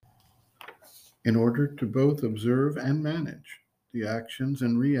in order to both observe and manage the actions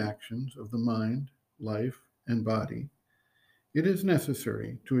and reactions of the mind, life, and body. It is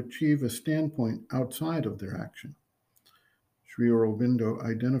necessary to achieve a standpoint outside of their action. Sri Aurobindo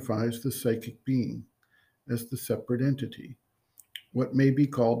identifies the psychic being as the separate entity, what may be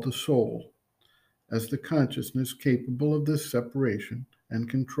called the soul, as the consciousness capable of this separation and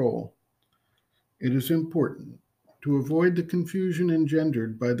control. It is important to avoid the confusion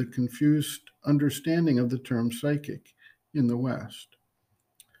engendered by the confused understanding of the term psychic in the West.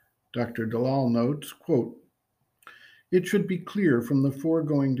 Dr. Dalal notes, quote, "It should be clear from the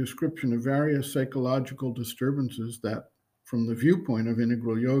foregoing description of various psychological disturbances that, from the viewpoint of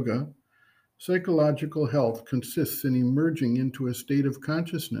integral yoga, psychological health consists in emerging into a state of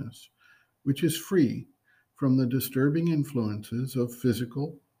consciousness which is free from the disturbing influences of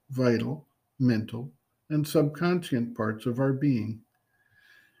physical, vital, mental, and subconscient parts of our being.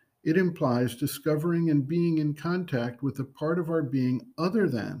 It implies discovering and being in contact with a part of our being other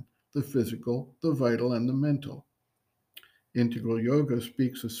than the physical, the vital, and the mental. Integral yoga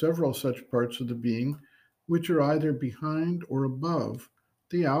speaks of several such parts of the being which are either behind or above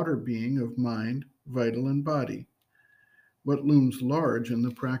the outer being of mind, vital, and body. What looms large in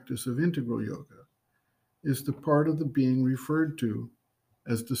the practice of integral yoga is the part of the being referred to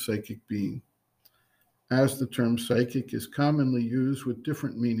as the psychic being. As the term psychic is commonly used with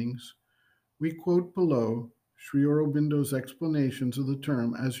different meanings, we quote below Sri Aurobindo's explanations of the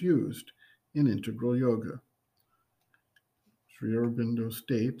term as used in integral yoga. Sri Aurobindo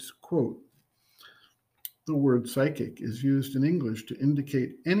states, quote, "The word psychic is used in English to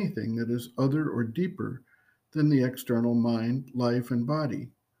indicate anything that is other or deeper than the external mind, life, and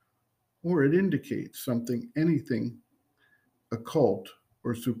body, or it indicates anything occult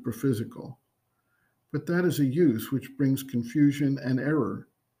or superphysical. But that is a use which brings confusion and error,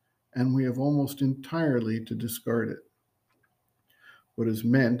 and we have almost entirely to discard it. What is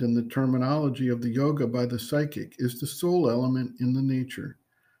meant in the terminology of the yoga by the psychic is the soul element in the nature,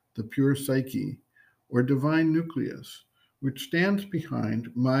 the pure psyche, or divine nucleus, which stands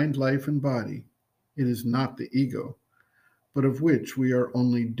behind mind, life, and body. It is not the ego, but of which we are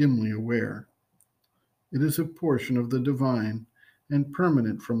only dimly aware. It is a portion of the divine and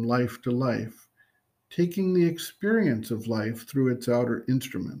permanent from life to life, taking the experience of life through its outer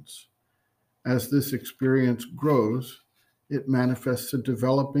instruments. As this experience grows, it manifests a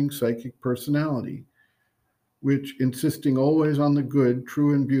developing psychic personality, which, insisting always on the good,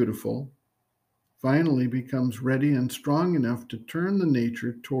 true, and beautiful, finally becomes ready and strong enough to turn the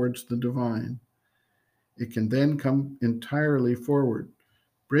nature towards the divine. It can then come entirely forward,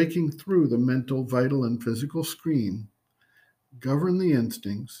 breaking through the mental, vital, and physical screen, govern the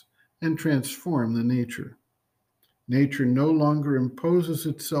instincts, and transform the nature. Nature no longer imposes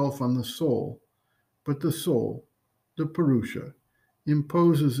itself on the soul, but the soul, the Purusha,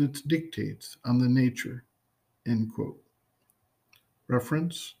 imposes its dictates on the nature." End quote.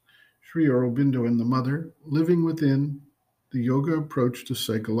 Reference, Sri Aurobindo and the Mother, Living Within, the Yoga Approach to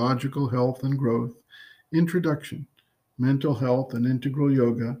Psychological Health and Growth, Introduction, Mental Health and Integral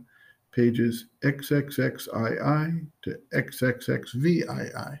Yoga, pages XXXII to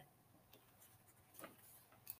XXXVII.